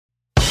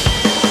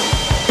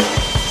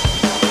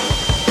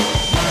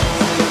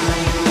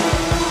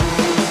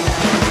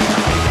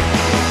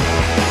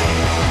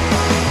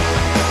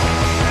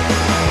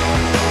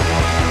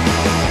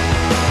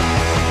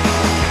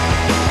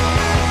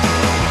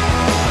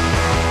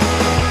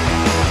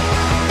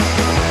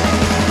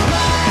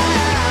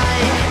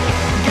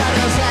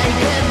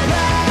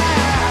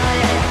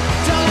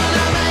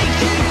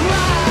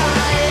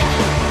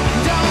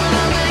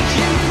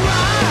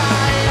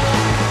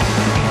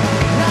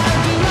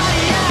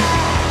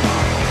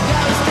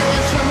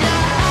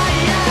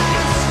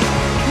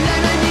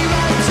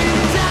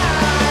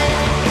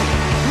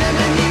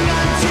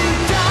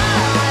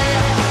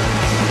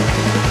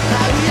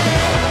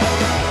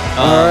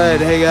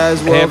guys.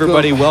 Welcome. Hey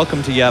everybody,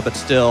 welcome to Yeah But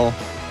Still.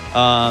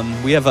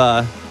 We have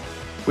a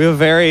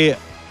very,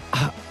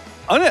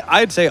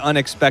 I'd say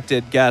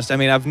unexpected guest. I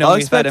mean, I've known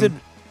we've had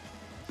him.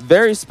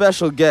 Very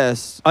special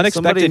guest.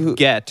 Unexpected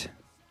get.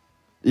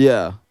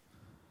 Yeah.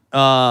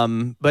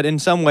 But in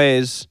some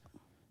ways,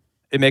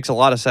 it makes a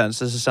lot of sense.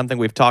 This is something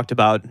we've talked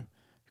about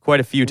quite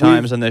a few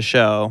times on this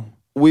show.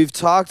 We've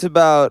talked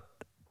about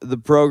the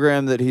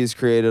program that he's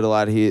created a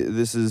lot.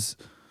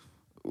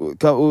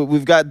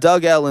 We've got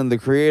Doug Ellin, the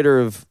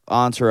creator of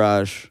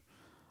Entourage,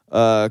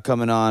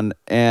 coming on,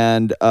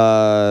 and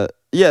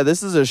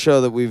this is a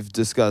show that we've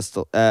discussed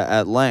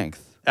at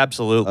length.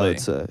 Absolutely. I would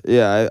say.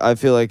 Yeah, I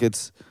feel like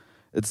it's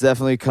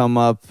definitely come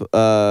up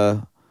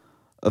a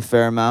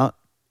fair amount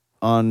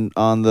on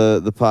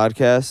the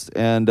podcast,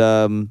 and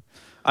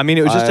I mean,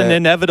 it was just an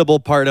inevitable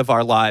part of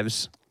our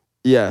lives.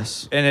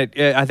 Yes, and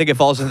I think it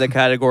falls into the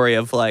category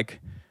of like,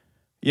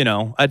 you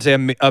know, I'd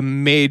say a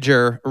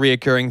major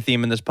reoccurring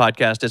theme in this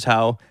podcast is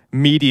how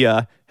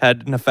media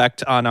had an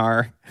effect on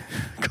our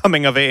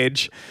coming of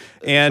age,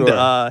 and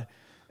sure.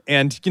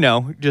 And you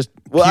know, just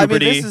well,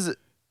 puberty. I mean, this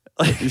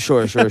is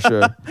sure.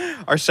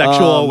 Our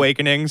sexual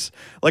awakenings.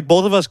 Like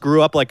both of us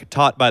grew up like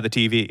taught by the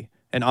TV,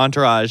 and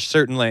Entourage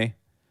certainly.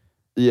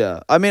 Yeah,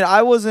 I mean,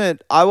 I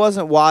wasn't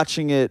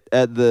watching it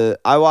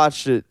I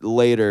watched it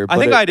later. I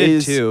think I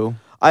did too.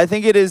 I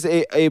think it is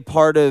a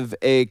part of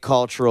a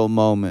cultural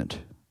moment.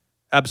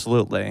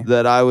 Absolutely.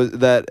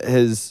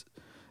 Is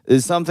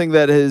something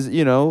that has,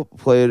 you know,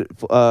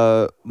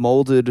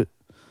 molded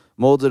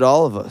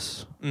all of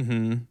us.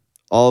 Mm-hmm.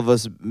 All of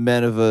us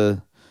men of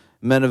a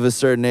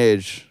certain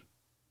age.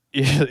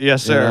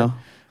 Yes, sir. You know?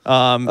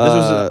 This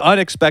was an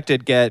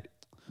unexpected get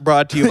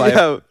brought to you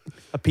by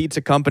a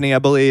pizza company, I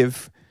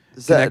believe.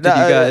 Connected you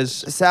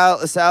guys.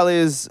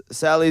 Sally's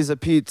a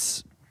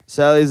pizza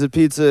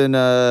in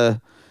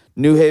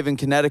New Haven,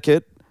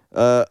 Connecticut.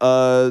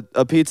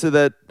 A pizza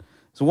that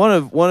is one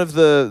of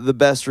the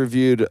best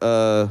reviewed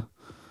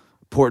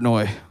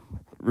Portnoy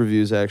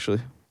reviews,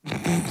 actually.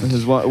 This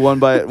is one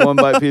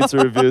bite pizza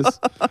reviews.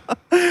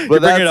 But you're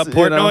bringing up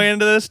Portnoy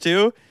into this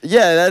too?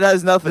 Yeah, that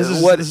has nothing. This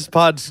is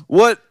pods.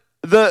 What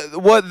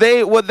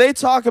they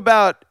talk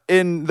about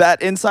in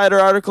that Insider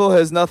article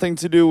has nothing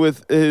to do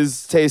with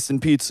his taste in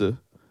pizza.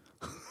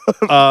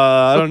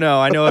 I don't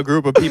know. I know a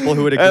group of people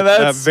who would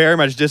very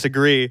much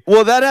disagree.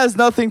 Well, that has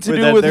nothing to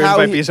do with there how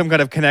might be some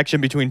kind of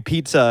connection between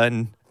pizza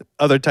and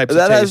other types of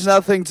taste. That has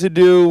nothing to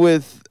do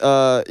with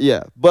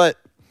But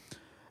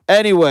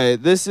anyway,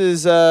 this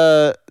is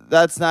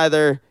that's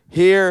neither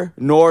here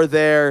nor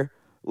there,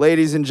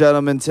 ladies and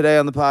gentlemen. Today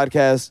on the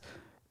podcast,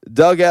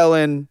 Doug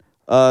Ellin,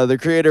 the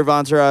creator of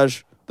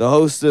Entourage, the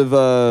host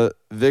of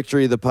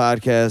Victory, the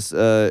podcast,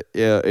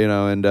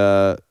 and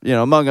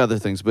among other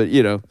things. But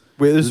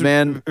this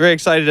man, very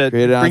excited to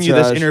bring you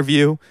this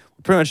interview. We're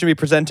pretty much going to be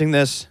presenting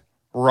this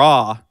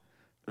raw,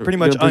 pretty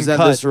much uncut.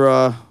 Present this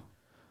raw.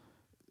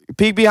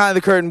 Peek behind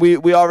the curtain.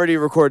 We already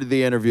recorded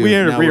the interview. We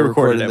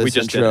recorded it. We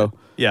just intro. did it.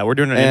 Yeah, we're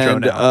doing an intro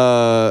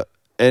now.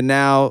 And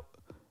now,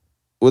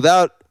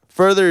 without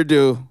further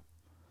ado,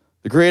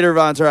 the creator of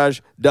Entourage,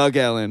 Doug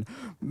Ellin.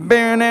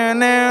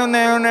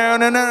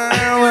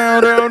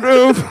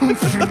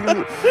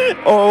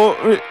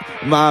 Oh,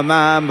 my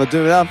mama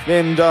do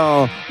nothing,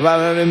 don't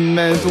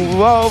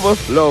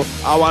overflow.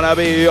 I wanna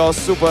be your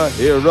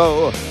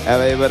superhero.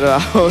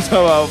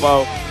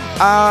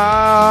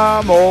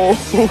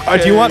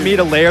 Do you want me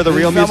to layer the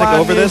real music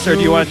over this, or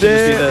do you want it to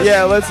just be this?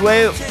 Yeah, let's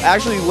layer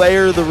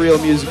the real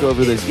music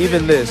over this.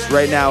 Even this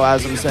right now,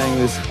 as I'm saying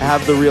this,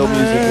 have the real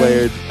music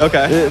layered.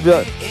 Okay.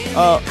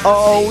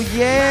 Oh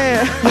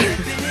yeah.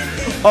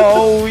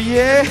 Oh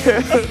yeah.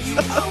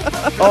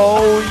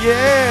 Oh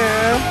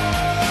yeah.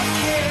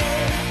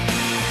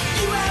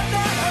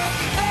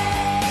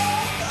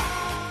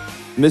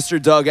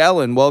 Mr. Doug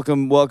Ellin,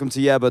 welcome to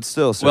Yeah But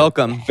Still, sir.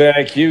 Welcome.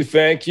 Thank you.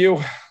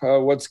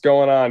 What's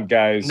going on,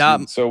 guys?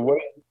 So what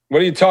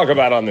do you talk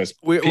about on this?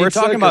 We're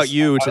talking about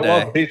you today.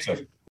 I love pizza.